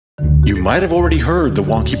You might have already heard the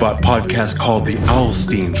WonkyBot podcast called The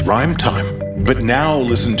Owlstein's Rhyme Time, but now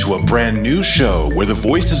listen to a brand new show where the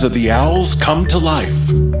voices of the owls come to life.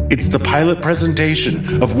 It's the pilot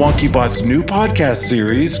presentation of WonkyBot's new podcast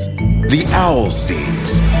series, The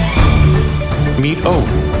Owlsteins. Meet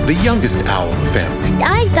Owen, the youngest owl in the family.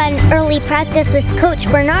 I've got an early practice with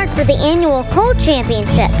Coach Bernard for the annual Cold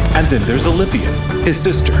Championship. And then there's Olivia, his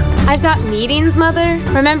sister. I've got meetings, Mother.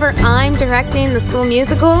 Remember, I'm directing the school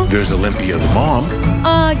musical. There's Olympia, the mom.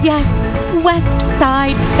 Yes. West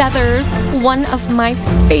Side Feathers, one of my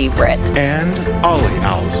favorites. And Ollie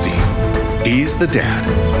Owlstein. He's the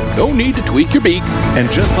dad. No need to tweak your beak.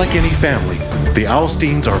 And just like any family, the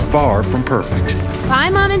Owlsteins are far from perfect. Bye,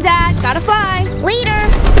 Mom and Dad. Gotta fly. Later.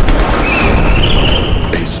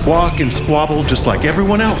 They squawk and squabble just like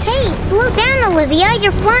everyone else. Hey, slow down, Olivia.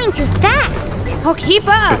 You're flying too fast. Oh, keep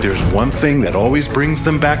up. But there's one thing that always brings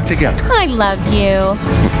them back together. I love you.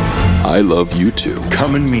 I love you too.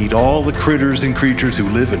 Come and meet all the critters and creatures who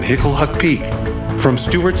live in Hicklehuck Peak. From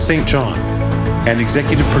Stuart St. John and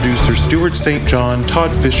executive producer Stuart St. John,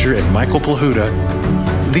 Todd Fisher, and Michael Plahuta,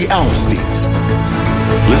 The Owlsteins.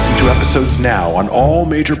 Listen to episodes now on all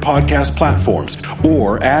major podcast platforms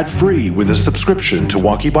or ad-free with a subscription to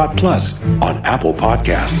WonkyBot Plus on Apple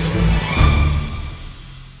Podcasts.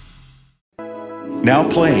 Now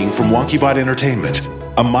playing from WonkyBot Entertainment,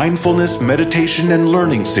 a mindfulness, meditation, and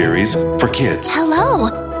learning series for kids. Hello,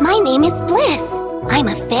 my name is Bliss. I'm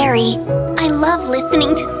a fairy. I love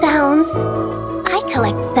listening to sounds. I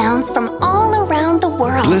collect sounds from all around the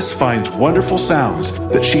world. Bliss finds wonderful sounds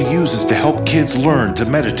that she uses to help kids learn to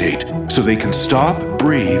meditate so they can stop,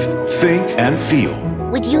 breathe, think, and feel.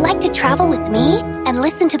 Would you like to travel with me and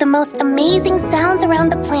listen to the most amazing sounds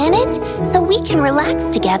around the planet so we can relax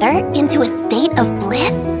together into a state of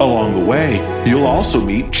bliss? Along the way, you'll also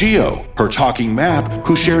meet Geo, her talking map,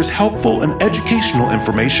 who shares helpful and educational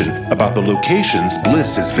information about the locations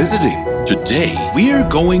Bliss is visiting. Today, we're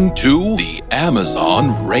going to the Amazon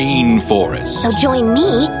rainforest. So join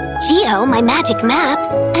me, Geo, my magic map,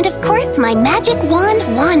 and of course my magic wand,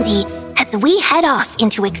 Wandy, as we head off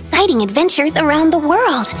into exciting adventures around the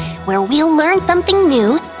world, where we'll learn something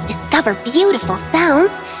new, discover beautiful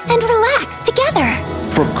sounds, and relax together.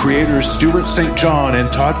 From creators Stuart St. John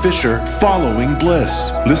and Todd Fisher, Following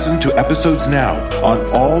Bliss. Listen to episodes now on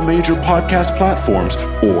all major podcast platforms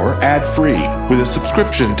or ad-free with a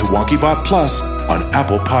subscription to WonkyBot Plus on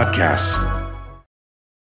Apple Podcasts.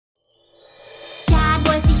 Dad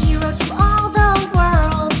was a hero to all the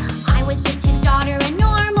world. I was just his daughter, a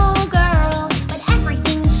normal girl. But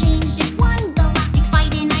everything changed in one galactic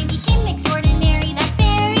fight, and I became extraordinary that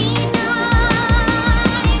very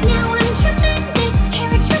night. Now I'm tremendous,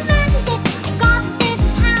 terror tremendous. I got this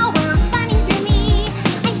power running through me.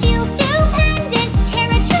 I feel stupendous,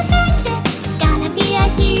 terror tremendous. Gonna be a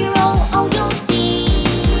hero, oh you'll see.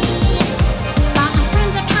 Got my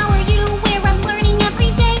friends that power you, where I'm learning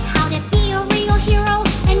every day how to be a real hero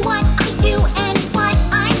and what I do and what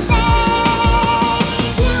I say.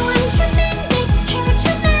 Now I'm tremendous, terror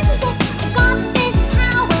tremendous. I got this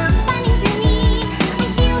power running through me. I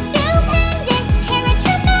feel stupendous, terror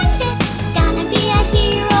tremendous. Gonna be a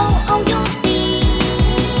hero, oh you'll see.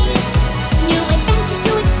 New adventures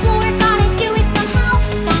to explore, gotta do it somehow.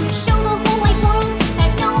 Gonna show the whole wide world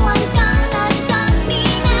that no one's gonna stop me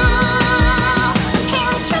now. I'm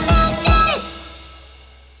terror tremendous.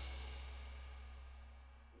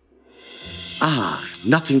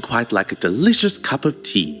 Nothing quite like a delicious cup of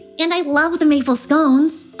tea. And I love the maple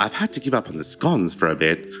scones. I've had to give up on the scones for a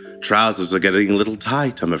bit. Trousers are getting a little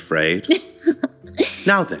tight, I'm afraid.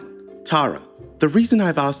 Now then, Tara, the reason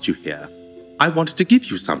I've asked you here, I wanted to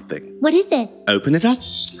give you something. What is it? Open it up.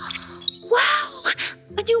 Wow!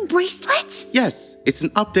 A new bracelet? Yes, it's an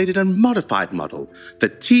updated and modified model, the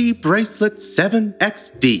T Bracelet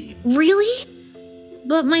 7XD. Really?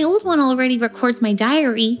 But my old one already records my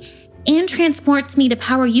diary and transports me to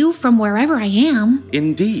Power U from wherever I am.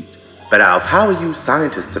 Indeed. But our Power U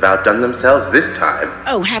scientists have outdone themselves this time.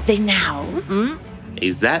 Oh, have they now?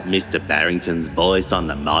 Is that Mr. Barrington's voice on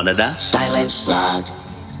the monitor? Silence, Slug.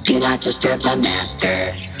 Do not disturb the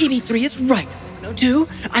master. EB3 is right, 102.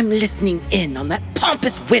 I'm listening in on that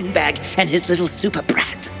pompous windbag and his little super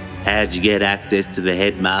brat. How'd you get access to the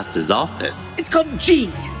headmaster's office? It's called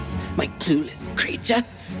genius, my clueless creature.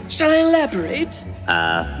 Shall I elaborate?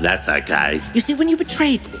 That's okay. You see, when you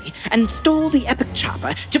betrayed me and stole the epic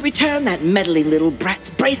chopper to return that meddling little brat's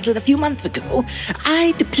bracelet a few months ago,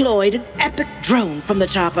 I deployed an epic drone from the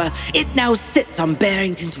chopper. It now sits on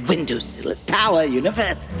Barrington's windowsill at Power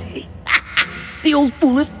University. The old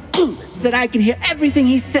fool is clueless that I can hear everything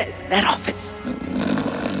he says in that office.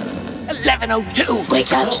 11:02.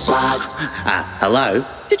 Wake up, Slug. Hello?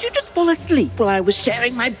 Did you just fall asleep while I was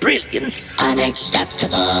sharing my brilliance?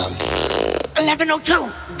 Unacceptable.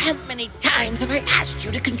 11:02. How many times have I asked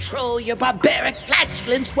you to control your barbaric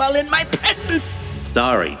flatulence while in my presence?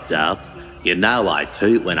 Sorry, Duck. You know I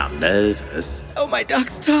toot when I'm nervous. Oh, my dark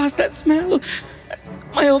stars, that smell.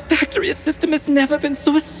 My olfactory system has never been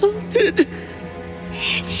so assaulted.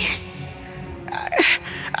 Hideous.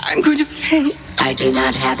 I'm going to faint. I do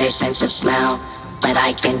not have a sense of smell, but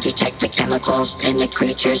I can detect the chemicals in the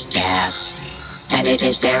creature's gas. And it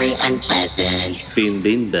is very unpleasant. Bin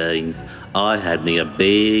beans. I had me a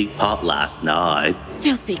big pop last night.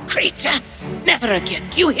 Filthy creature. Never again.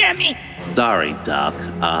 Do you hear me? Sorry, Duck.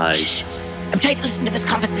 Shh. I'm trying to listen to this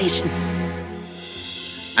conversation.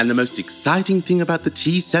 And the most exciting thing about the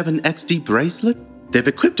T7XD bracelet? They've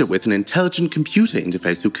equipped it with an intelligent computer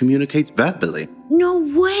interface who communicates verbally. No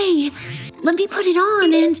way! Let me put it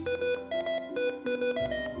on and...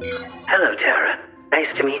 Hello, Tara.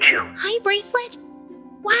 Nice to meet you. Hi, Bracelet.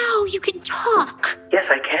 Wow, you can talk. Yes,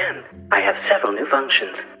 I can. I have several new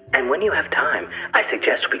functions, and when you have time, I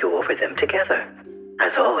suggest we go over them together.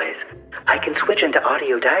 As always, I can switch into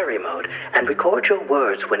audio diary mode and record your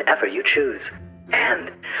words whenever you choose.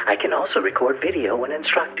 And I can also record video when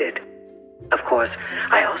instructed. Of course,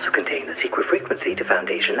 I also contain the secret frequency to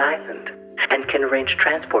Foundation Island, and can arrange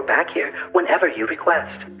transport back here whenever you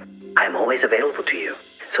request. I'm always available to you,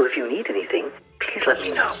 so if you need anything, please let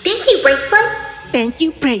me know. Thank you, Bracelet. Thank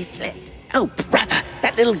you, Bracelet. Oh, brother,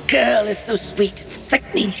 that little girl is so sweet, it's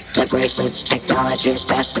sickening. The bracelet's technology is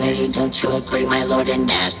fascinating, don't you agree, my lord and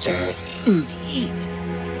master? Indeed.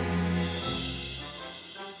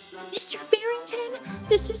 Mr. Barrington,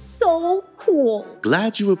 this is so cool.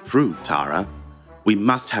 Glad you approve, Tara. We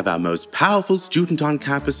must have our most powerful student on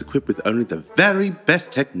campus equipped with only the very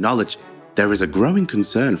best technology. There is a growing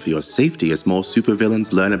concern for your safety as more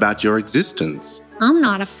supervillains learn about your existence. I'm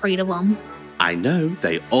not afraid of them. I know,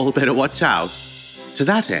 they all better watch out. To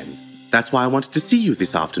that end, that's why I wanted to see you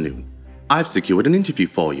this afternoon. I've secured an interview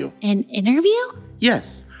for you. An interview?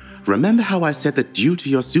 Yes. Remember how I said that due to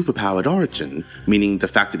your superpowered origin, meaning the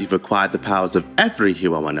fact that you've acquired the powers of every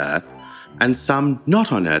hero on Earth, and some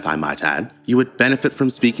not on Earth, I might add, you would benefit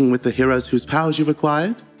from speaking with the heroes whose powers you've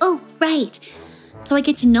acquired? Oh, right. So I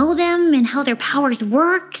get to know them and how their powers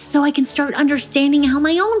work, so I can start understanding how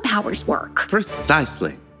my own powers work.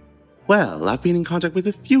 Precisely. Well, I've been in contact with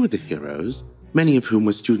a few of the heroes, many of whom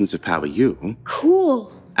were students of Power U.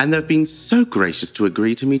 Cool. And they've been so gracious to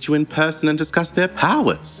agree to meet you in person and discuss their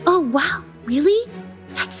powers. Oh, wow. Really?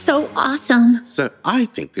 That's so awesome. So I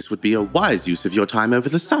think this would be a wise use of your time over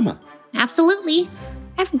the summer. Absolutely.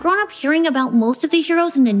 I've grown up hearing about most of the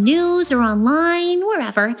heroes in the news or online,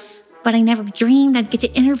 wherever, but I never dreamed I'd get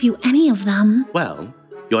to interview any of them. Well,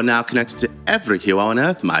 you're now connected to every hero on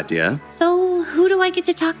Earth, my dear. So who do I get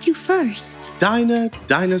to talk to first?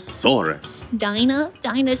 Dinosaurus.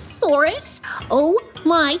 Dinosaurus? Oh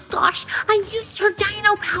my gosh, I used her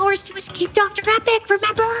dino powers to escape Dr. Epic,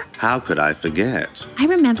 remember? How could I forget? I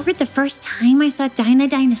remember the first time I saw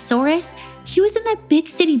Dinosaurus, she was in that big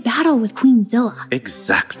city battle with Queen Zilla.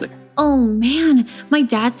 Exactly. Oh man, my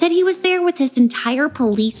dad said he was there with his entire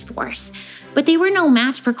police force, but they were no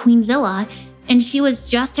match for Queen Zilla, and she was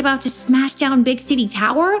just about to smash down Big City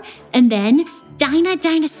Tower, and then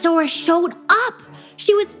Dinosaurus showed up.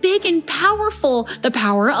 She was big and powerful, the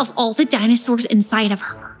power of all the dinosaurs inside of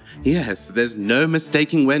her. Yes, there's no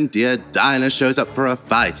mistaking when dear Dinah shows up for a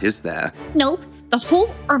fight, is there? Nope, the whole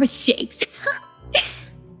earth shakes.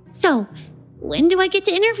 So, when do I get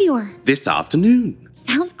to interview her? This afternoon.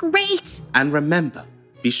 Sounds great. And remember,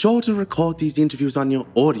 be sure to record these interviews on your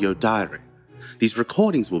audio diary. These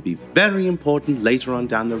recordings will be very important later on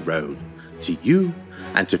down the road, to you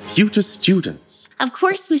and to future students. Of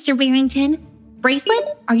course, Mr. Barrington.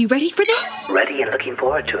 Bracelet, are you ready for this? Ready and looking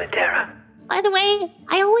forward to it, Tara. By the way,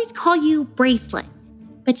 I always call you Bracelet,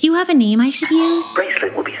 but do you have a name I should use?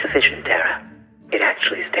 Bracelet will be sufficient, Tara. It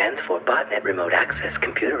actually stands for Botnet Remote Access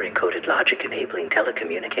Computer Encoded Logic Enabling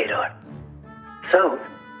Telecommunicator. So,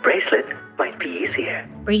 Bracelet might be easier.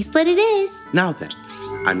 Bracelet it is. Now then,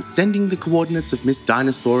 I'm sending the coordinates of Miss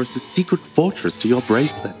Dinosaurus' secret fortress to your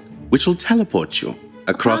bracelet, which will teleport you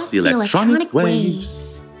across the electronic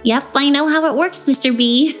waves. Yep, I know how it works, Mr.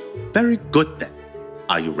 B. Very good then.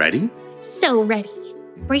 Are you ready? So ready.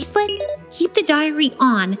 Bracelet, keep the diary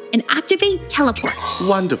on and activate teleport.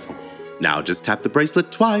 Wonderful. Now just tap the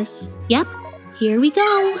bracelet twice. Yep, here we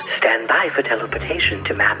go. Stand by for teleportation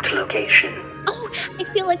to mapped location. Oh, I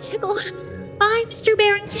feel a tickle. Bye, Mr.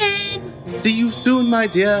 Barrington. See you soon, my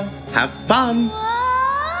dear. Have fun.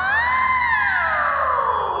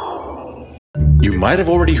 might have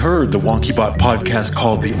already heard the WonkyBot podcast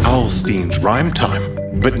called The Owlstein's Rhyme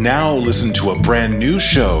Time, but now listen to a brand new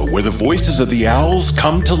show where the voices of the owls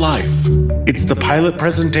come to life. It's the pilot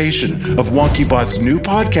presentation of WonkyBot's new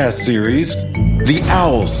podcast series, The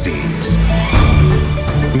Owlsteins.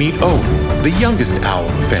 Meet Owen, the youngest owl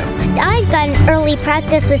in the family. I've got an early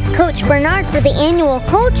practice with Coach Bernard for the annual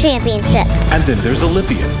Cold Championship. And then there's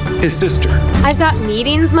Olivia, his sister. I've got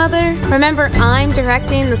meetings, Mother. Remember, I'm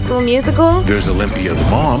directing the school musical. There's Olympia, the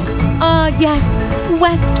mom. Yes.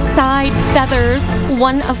 West Side Feathers,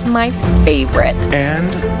 one of my favorites.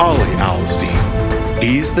 And Ollie Owlstein.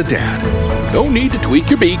 He's the dad. No need to tweak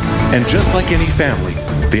your beak. And just like any family,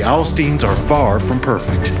 the Owlsteins are far from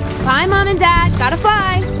perfect. Bye, Mom and Dad. Gotta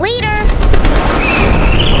fly. Later.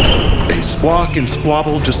 They squawk and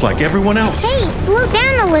squabble just like everyone else. Hey, slow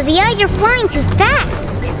down, Olivia. You're flying too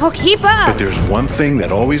fast. Oh, keep up. But there's one thing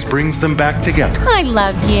that always brings them back together. I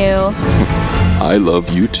love you. I love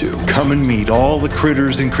you too. Come and meet all the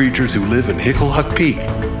critters and creatures who live in Hicklehuck Peak.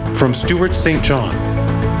 From Stuart St. John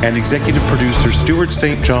and executive producer Stuart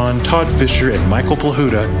St. John, Todd Fisher, and Michael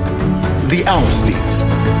Plahuta, The Owlsteins.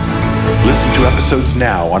 Listen to episodes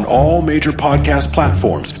now on all major podcast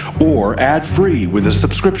platforms or ad-free with a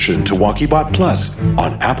subscription to WonkyBot Plus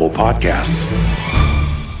on Apple Podcasts.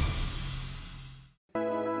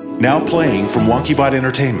 Now playing from WonkyBot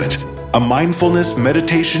Entertainment, a mindfulness,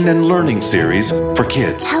 meditation, and learning series for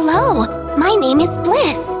kids. Hello, my name is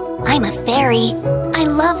Bliss. I'm a fairy. I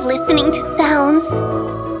love listening to sounds.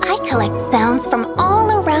 I collect sounds from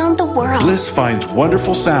all around the world. Bliss finds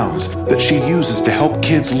wonderful sounds that she uses to help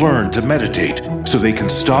kids learn to meditate so they can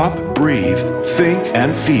stop, breathe, think,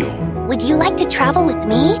 and feel. Would you like to travel with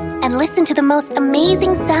me and listen to the most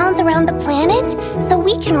amazing sounds around the planet so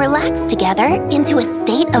we can relax together into a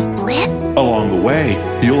state of bliss? Along the way,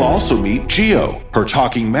 you'll also meet Geo, her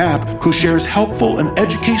talking map, who shares helpful and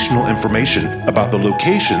educational information about the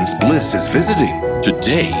locations Bliss is visiting.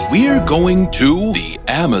 Today, we're going to the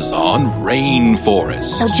Amazon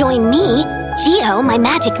rainforest. So join me, Geo, my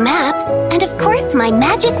magic map, and of course my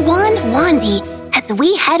magic wand, Wandy, as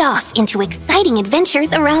we head off into exciting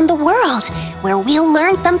adventures around the world, where we'll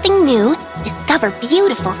learn something new, discover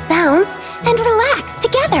beautiful sounds, and relax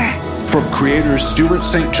together. From creators Stuart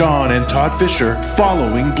St. John and Todd Fisher,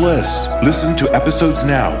 Following Bliss. Listen to episodes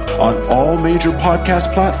now on all major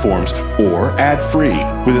podcast platforms or ad-free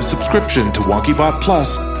with a subscription to WonkyBot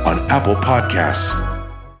Plus on Apple Podcasts.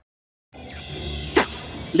 So,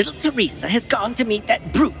 little Teresa has gone to meet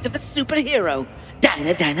that brute of a superhero,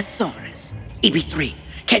 Dinosaurus. EB3,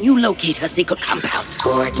 can you locate her secret compound?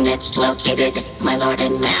 Coordinates located, my lord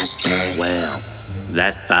and master. Well,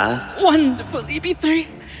 that fast? Wonderful, EB3.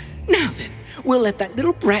 Now then, we'll let that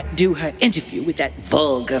little brat do her interview with that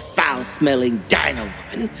vulgar, foul-smelling dino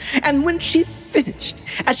woman. And when she's finished,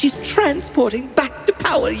 as she's transporting back to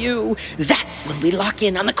Power U, that's when we lock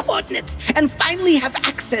in on the coordinates and finally have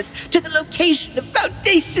access to the location of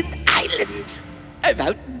Foundation Island. I've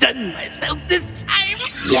outdone myself this time.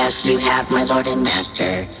 Yes, you have, my lord and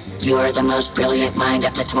master. You are the most brilliant mind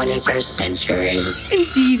of the 21st century.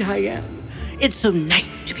 Indeed I am. It's so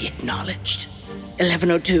nice to be acknowledged.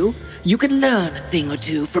 1102, you can learn a thing or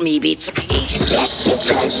two from EB3. Yes, you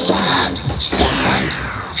press sound.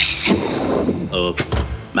 Oops.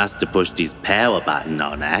 Must have pushed his power button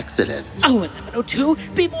on accident. Oh, 1102,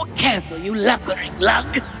 be more careful, you lumbering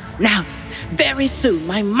lug. Now, very soon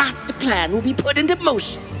my master plan will be put into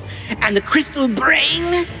motion, and the crystal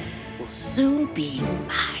brain will soon be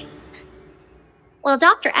mine. While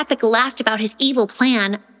Dr. Epic laughed about his evil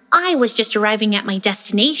plan, I was just arriving at my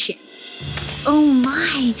destination. Oh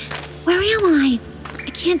my, where am I? I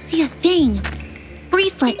can't see a thing.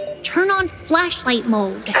 Bracelet, turn on flashlight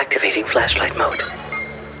mode. Activating flashlight mode.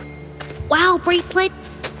 Wow, Bracelet,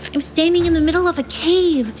 I'm standing in the middle of a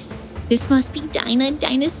cave. This must be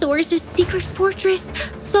Dinosaurus' secret fortress.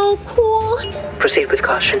 So cool. Proceed with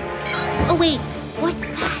caution. Oh wait, what's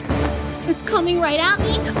that? It's coming right at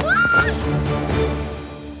me. Ah!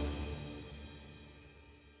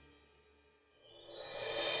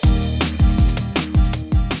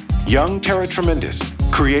 Young Terra Tremendous,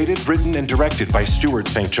 created, written, and directed by Stuart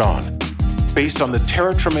St. John. Based on the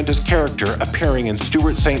Terra Tremendous character appearing in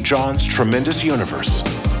Stuart St. John's Tremendous Universe.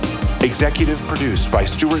 Executive produced by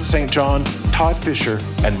Stuart St. John, Todd Fisher,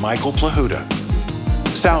 and Michael Plahuta.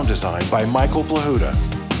 Sound design by Michael Plahuta.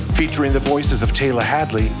 Featuring the voices of Taylor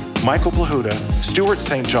Hadley, Michael Plahuta, Stuart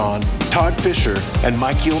St. John, Todd Fisher, and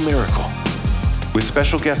Michael Miracle. With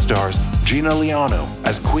special guest stars Gina Liano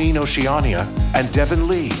as Queen Oceania and Devin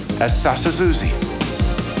Lee as Sasazuzi.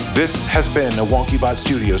 This has been a WonkyBot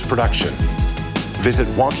Studios production. Visit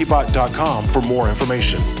wonkybot.com for more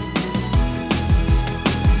information.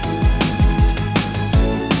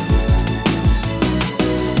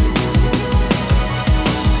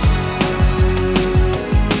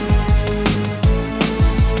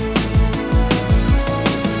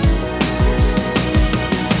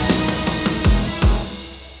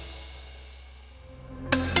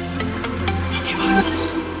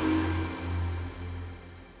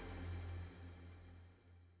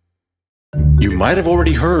 You might have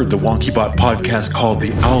already heard the WonkyBot podcast called The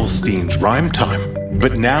Owlstein's Rhyme Time,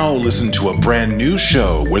 but now listen to a brand new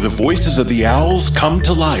show where the voices of the owls come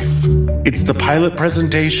to life. It's the pilot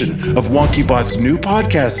presentation of WonkyBot's new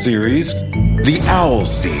podcast series, The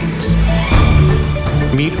Owlsteins.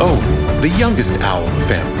 Meet Owen, the youngest owl in the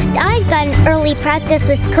family. I've got an early practice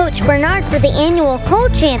with Coach Bernard for the annual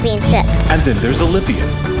Cold Championship. And then there's Olivia,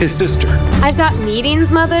 his sister. I've got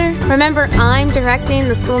meetings, Mother. Remember, I'm directing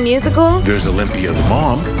the school musical. There's Olympia, the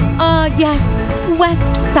mom. Yes.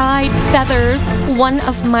 West Side Feathers, one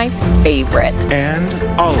of my favorites. And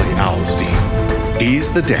Ollie Owlstein.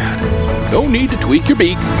 He's the dad. No need to tweak your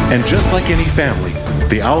beak. And just like any family,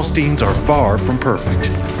 the Owlsteins are far from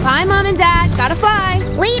perfect. Bye, Mom and Dad. Gotta fly.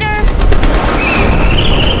 Later.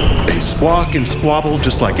 They squawk and squabble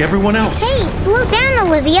just like everyone else. Hey, slow down,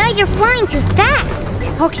 Olivia. You're flying too fast.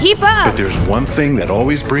 Oh, keep up. But there's one thing that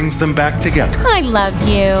always brings them back together. I love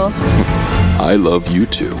you. I love you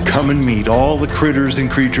too. Come and meet all the critters and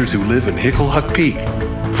creatures who live in Hicklehuck Peak.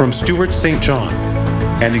 From Stuart St. John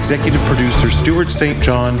and executive producer Stuart St.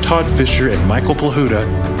 John, Todd Fisher, and Michael Plahuta,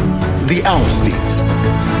 the Owlsteins.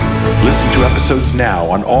 Listen to episodes now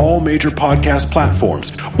on all major podcast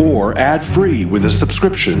platforms or ad-free with a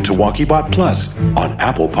subscription to WonkyBot Plus on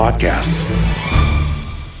Apple Podcasts.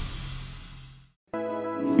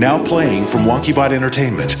 Now playing from WonkyBot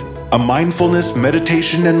Entertainment, a mindfulness,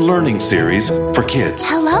 meditation, and learning series for kids.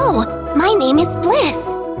 Hello, my name is Bliss.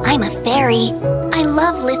 I'm a fairy. I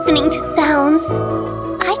love listening to sounds.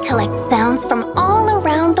 I collect sounds from all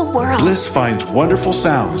around the world. Bliss finds wonderful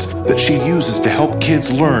sounds that she uses to help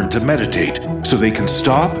kids learn to meditate so they can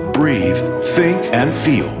stop, breathe, think, and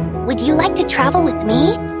feel. Would you like to travel with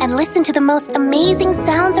me and listen to the most amazing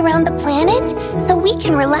sounds around the planet so we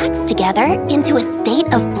can relax together into a state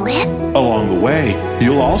of bliss? Along the way,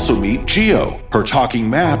 you'll also meet Geo, her talking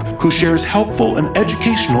map, who shares helpful and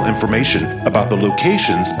educational information about the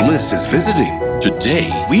locations Bliss is visiting. Today,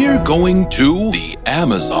 we're going to the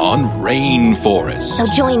Amazon rainforest. So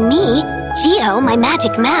join me, Geo, my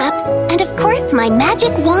magic map, and of course my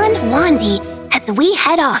magic wand, Wandy, as we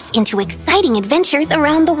head off into exciting adventures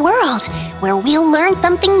around the world, where we'll learn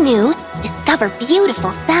something new, discover beautiful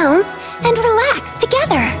sounds, and relax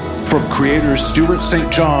together. From creators Stuart St.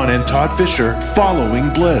 John and Todd Fisher,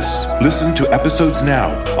 following Bliss. Listen to episodes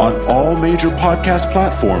now on all major podcast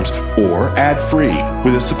platforms or ad-free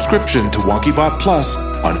with a subscription to WonkyBot Plus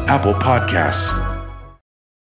on Apple Podcasts.